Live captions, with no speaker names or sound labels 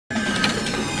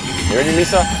You ready,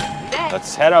 Lisa?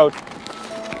 Let's head out.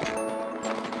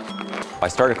 I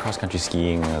started cross-country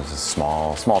skiing as a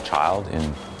small child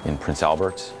in Prince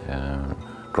Albert.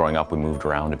 Growing up, we moved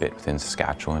around a bit within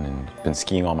Saskatchewan and been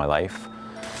skiing all my life.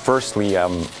 Firstly,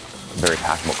 I'm very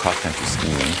passionate about cross-country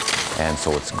skiing, and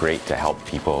so it's great to help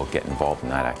people get involved in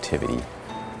that activity.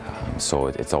 So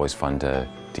it's always fun to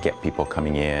get people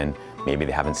coming in. Maybe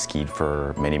they haven't skied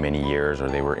for many, many years, or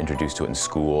they were introduced to it in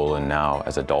school, and now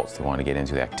as adults they want to get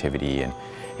into the activity,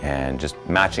 and just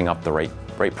matching up the right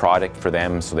product for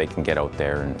them so they can get out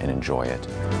there and enjoy it.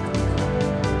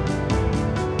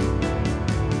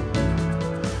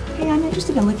 Hey, I'm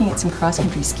interested in looking at some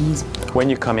cross-country skis. When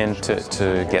you come in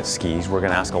to get skis, we're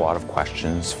going to ask a lot of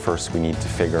questions. First, we need to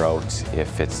figure out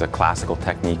if it's a classical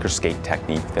technique or skate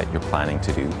technique that you're planning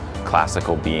to do.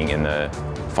 Classical being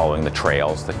following the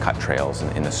trails, the cut trails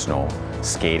in the snow.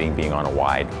 Skating being on a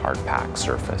wide, hard-packed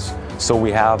surface. So we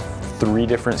have 3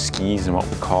 different skis in what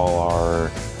we call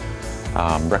our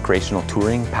recreational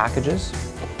touring packages.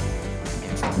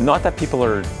 Not that people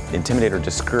are intimidated or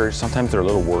discouraged. Sometimes they're a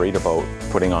little worried about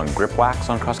putting on grip wax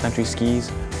on cross-country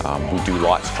skis. We do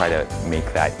lots to try to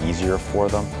make that easier for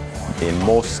them. In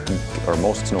most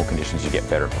snow conditions, you get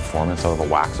better performance out of a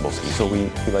waxable ski. So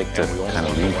we like to kind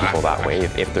of lead people that way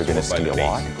if they're going to ski a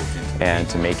lot. And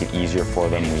to make it easier for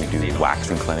them, we do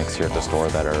waxing clinics here at the store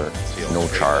that are no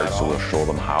charge. So we'll show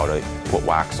them how to put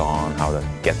wax on, how to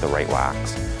get the right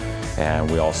wax. And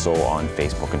we also on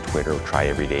Facebook and Twitter try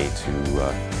every day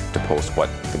to post what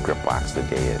the grip wax of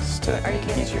the day is to make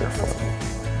it easier for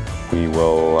them. We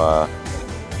will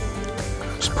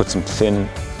just put some thin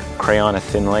crayon, a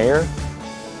thin layer.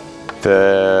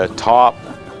 The top,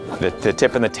 the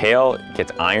tip and the tail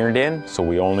gets ironed in, so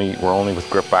we're only with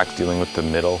grip wax dealing with the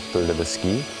middle third of the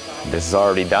ski. This is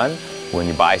already done. When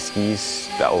you buy skis,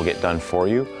 that will get done for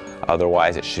you.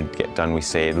 Otherwise, it should get done, we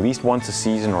say, at least once a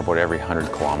season or about every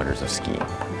 100 kilometers of skiing.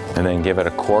 And then give it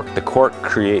a cork. The cork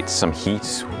creates some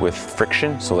heat with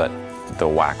friction so that the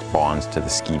wax bonds to the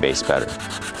ski base better.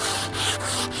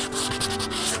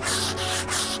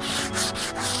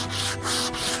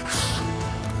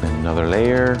 Another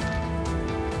layer.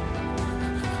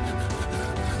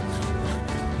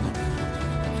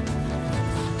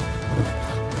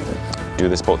 Do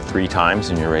this about 3 times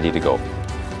and you're ready to go.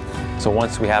 So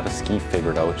once we have a ski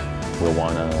figured out, we'll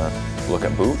want to look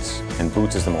at boots, and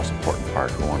boots is the most important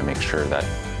part. We want to make sure that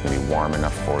it's going to be warm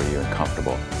enough for you and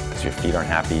comfortable, because if your feet aren't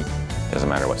happy, it doesn't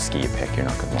matter what ski you pick, you're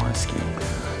not going to want to ski.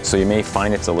 So you may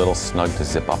find it's a little snug to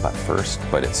zip up at first,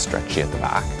 but it's stretchy at the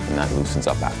back, and that loosens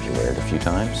up after you wear it a few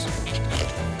times.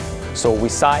 So we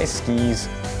size skis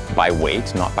by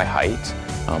weight, not by height,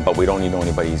 but we don't need to know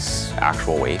anybody's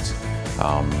actual weight.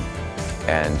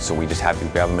 And so we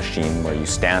have a machine where you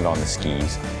stand on the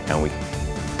skis and we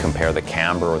compare the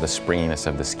camber or the springiness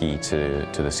of the ski to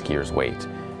the skier's weight.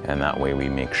 And that way we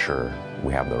make sure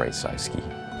we have the right size ski.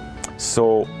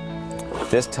 So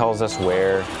this tells us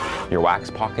where your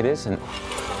wax pocket is,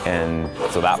 and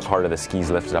so that part of the ski is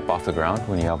lifted up off the ground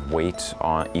when you have weight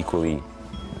equally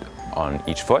on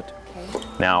each foot. Okay.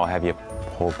 Now I have you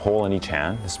hold a pole in each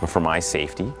hand. This is for my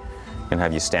safety. And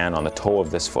have you stand on the toe of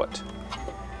this foot.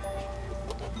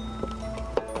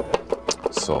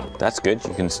 So that's good,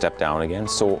 you can step down again.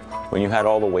 So when you had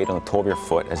all the weight on the toe of your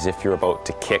foot, as if you're about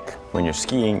to kick when you're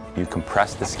skiing, you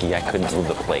compress the ski. I couldn't move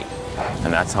the plate.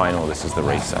 And that's how I know this is the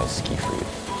right size ski for you.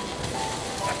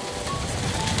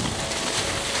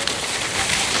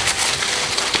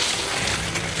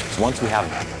 So once we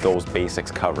have those basics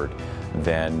covered,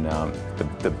 then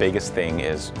the biggest thing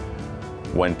is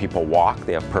when people walk,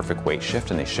 they have perfect weight shift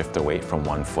and they shift their weight from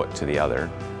one foot to the other.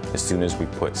 As soon as we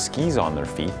put skis on their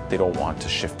feet, they don't want to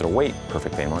shift their weight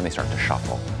perfectly anymore and they start to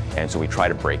shuffle. And so we try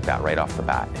to break that right off the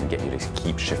bat and get you to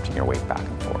keep shifting your weight back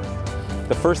and forth.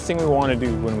 The first thing we want to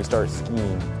do when we start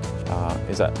skiing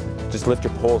is that just lift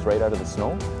your poles right out of the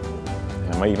snow.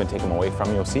 And I might even take them away from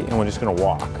you, you'll see, and we're just going to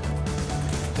walk.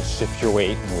 Just shift your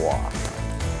weight and walk.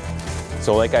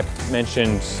 So like I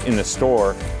mentioned in the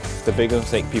store, the biggest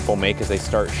mistake people make is they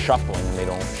start shuffling and they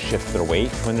don't shift their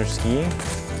weight when they're skiing.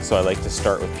 So I like to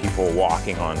start with people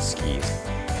walking on skis.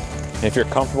 And if you're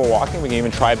comfortable walking, we can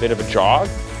even try a bit of a jog,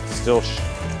 still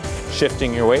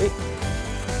shifting your weight.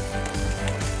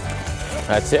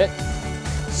 That's it.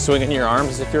 Swinging your arms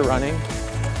as if you're running.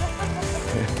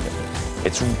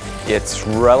 It's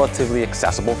relatively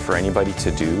accessible for anybody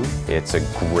to do. It's a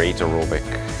great aerobic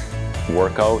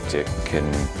workout. It can,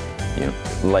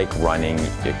 like running,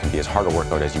 it can be as hard a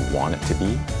workout as you want it to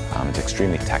be. It's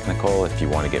extremely technical if you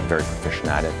want to get very proficient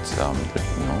at it.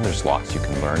 There's lots you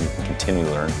can learn. You can continue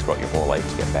to learn throughout your whole life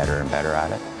to get better and better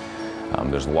at it.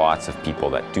 There's lots of people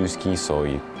that do ski, so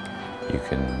you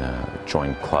can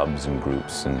join clubs and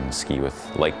groups and ski with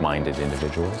like-minded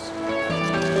individuals.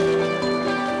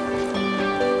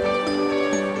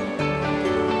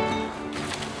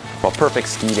 Well, perfect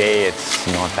ski day, it's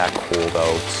not that cold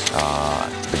out.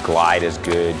 The glide is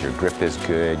good, your grip is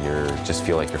good, you just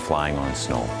feel like you're flying on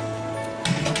snow.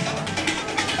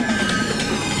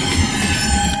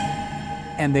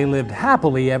 And they lived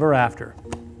happily ever after.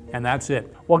 And that's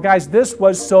it. Well, guys, this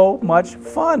was so much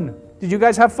fun. Did you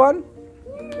guys have fun?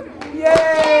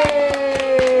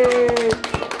 Yay!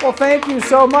 Well, thank you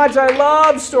so much. I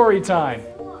love story time.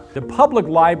 The public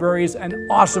library is an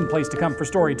awesome place to come for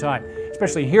story time,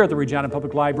 especially here at the Regina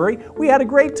Public Library. We had a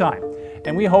great time,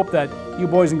 and we hope that you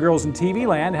boys and girls in TV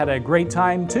land had a great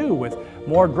time too, with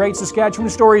more great Saskatchewan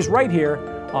stories right here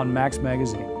on Max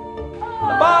Magazine.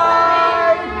 Bye!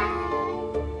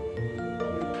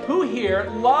 Who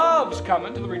here loves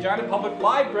coming to the Regina Public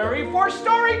Library for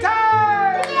story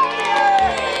time?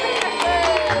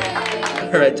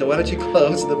 All right, so why don't you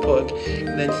close the book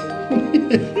and then...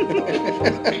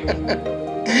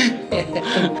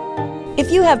 If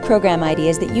you have program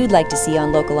ideas that you'd like to see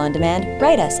on Local On Demand,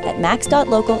 write us at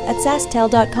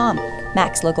max.local@sasktel.com.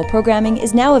 Max Local programming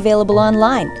is now available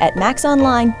online at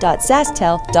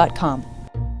maxonline.sasktel.com.